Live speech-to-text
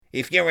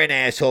If you're an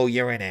asshole,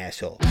 you're an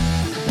asshole.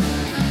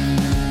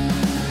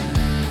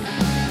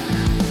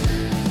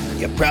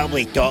 You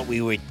probably thought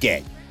we were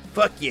dead.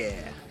 Fuck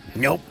yeah.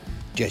 Nope.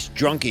 Just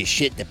drunk as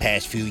shit the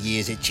past few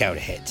years at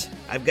Chowderheads.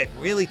 I've gotten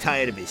really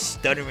tired of his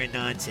stuttering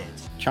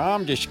nonsense.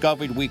 Tom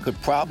discovered we could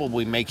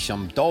probably make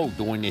some dough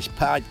doing this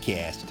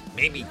podcast.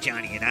 Maybe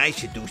Johnny and I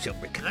should do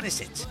some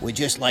reconnaissance. We're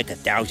just like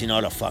 1,000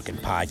 other fucking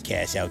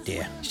podcasts out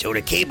there. So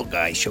the cable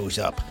guy shows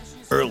up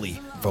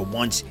early for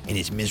once in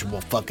his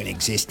miserable fucking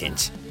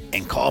existence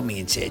and called me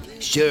and said,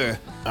 "Sir,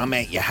 I'm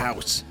at your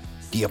house."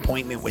 The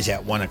appointment was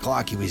at 1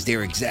 o'clock. He was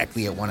there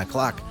exactly at 1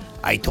 o'clock.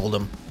 I told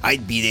him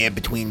I'd be there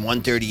between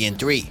 1:30 and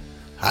 3.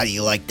 How do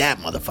you like that,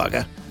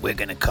 motherfucker? We're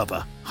gonna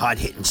cover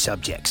hard-hitting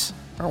subjects.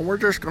 And we're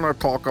just gonna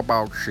talk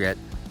about shit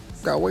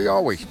that we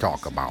always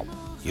talk about.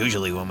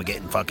 Usually when we're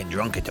getting fucking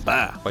drunk at the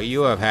bar. But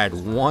you have had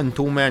one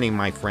too many,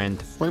 my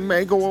friend. We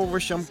may go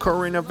over some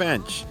current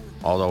events,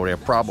 although they're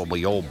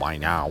probably old by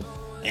now.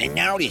 And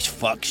now this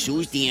fuck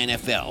sues the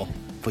NFL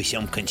for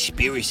some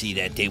conspiracy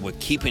that they were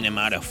keeping him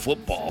out of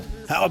football.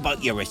 How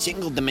about you're a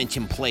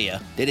single-dimension player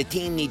that a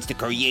team needs to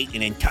create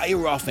an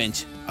entire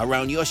offense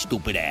around your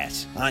stupid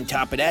ass? On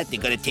top of that, they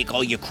gotta take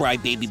all your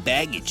crybaby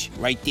baggage.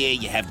 Right there,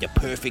 you have the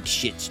perfect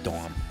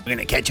shitstorm. We're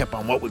gonna catch up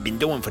on what we've been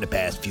doing for the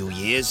past few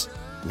years.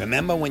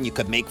 Remember when you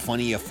could make fun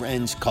of your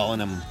friends calling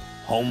them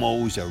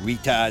homos or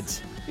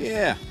retards?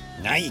 Yeah.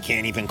 Now you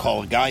can't even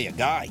call a guy a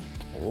guy.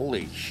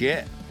 Holy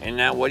shit. Isn't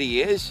that what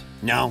he is?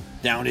 No,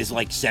 now there's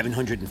like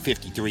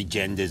 753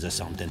 genders or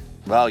something.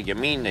 Well, you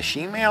mean the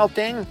she-male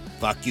thing?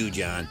 Fuck you,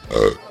 John.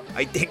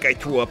 I think I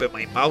threw up at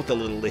my mouth a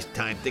little this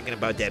time thinking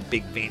about that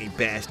big veiny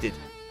bastard.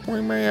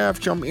 We may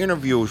have some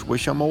interviews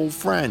with some old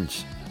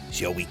friends.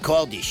 So we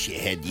called this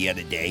shithead the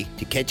other day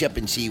to catch up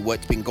and see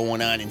what's been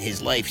going on in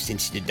his life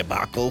since the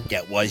debacle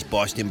that was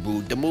Boston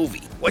Brood the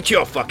movie. What's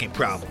your fucking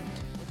problem?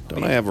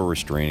 Don't I have a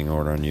restraining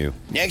order on you?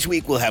 Next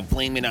week we'll have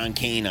Blame It on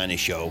Kane on the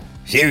show.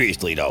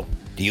 Seriously though,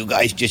 do you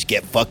guys just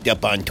get fucked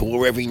up on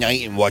tour every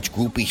night and watch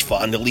groupies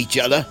fondle each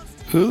other?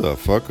 Who the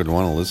fuck would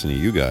want to listen to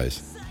you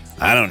guys?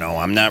 I don't know,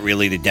 I'm not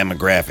really the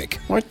demographic.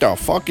 What the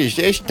fuck is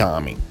this,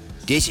 Tommy?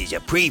 This is a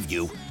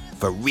preview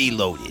for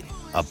Reloaded,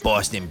 a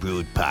Boston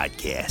Brood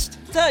podcast.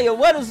 Tell you,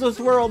 what does this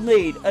world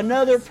need?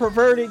 Another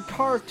perverted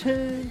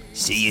cartoon?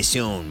 See you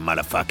soon,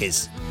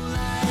 motherfuckers.